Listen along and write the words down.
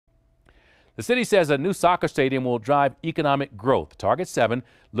The city says a new soccer stadium will drive economic growth. Target 7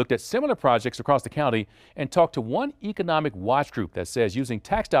 looked at similar projects across the county and talked to one economic watch group that says using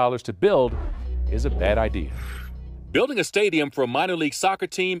tax dollars to build is a bad idea. Building a stadium for a minor league soccer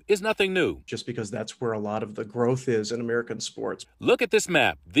team is nothing new. Just because that's where a lot of the growth is in American sports. Look at this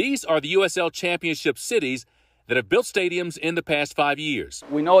map. These are the USL championship cities that have built stadiums in the past 5 years.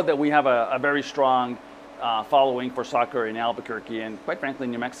 We know that we have a very strong following for soccer in Albuquerque and, quite frankly,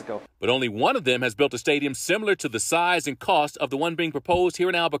 New Mexico. But only one of them has built a stadium similar to the size and cost of the one being proposed here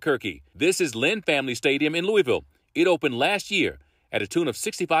in Albuquerque. This is Lynn Family Stadium in Louisville. It opened last year at a tune of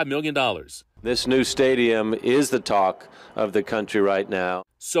 $65 million. This new stadium is the talk of the country right now.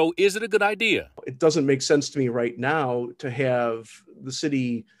 So is it a good idea? It doesn't make sense to me right now to have the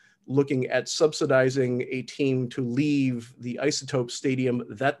city looking at subsidizing a team to leave the Isotope Stadium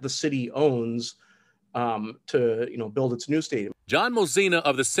that the city owns to build its new stadium. John Mozina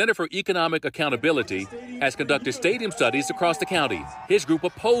of the Center for Economic Accountability has conducted stadium studies across the county. His group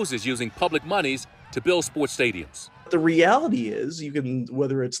opposes using public monies to build sports stadiums. The reality is, you can,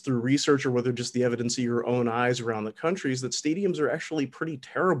 whether it's through research or whether just the evidence of your own eyes around the country, is that stadiums are actually pretty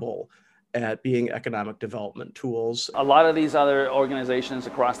terrible at being economic development tools. A lot of these other organizations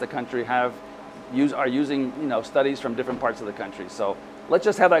across the country are using studies from different parts of the country. So let's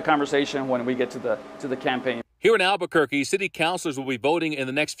just have that conversation when we get to the campaign. Here in Albuquerque, city councilors will be voting in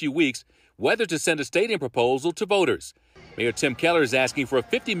the next few weeks whether to send a stadium proposal to voters. Mayor Tim Keller is asking for a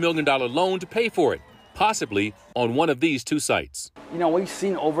 $50 million loan to pay for it, possibly on one of these two sites. We've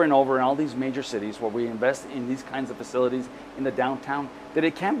seen over and over in all these major cities where we invest in these kinds of facilities in the downtown that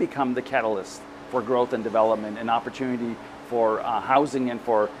it can become the catalyst for growth and development and opportunity for housing and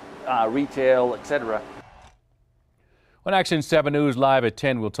for retail, etc. On Action 7 News Live at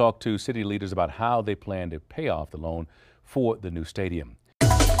 10, we'll talk to city leaders about how they plan to pay off the loan for the new stadium.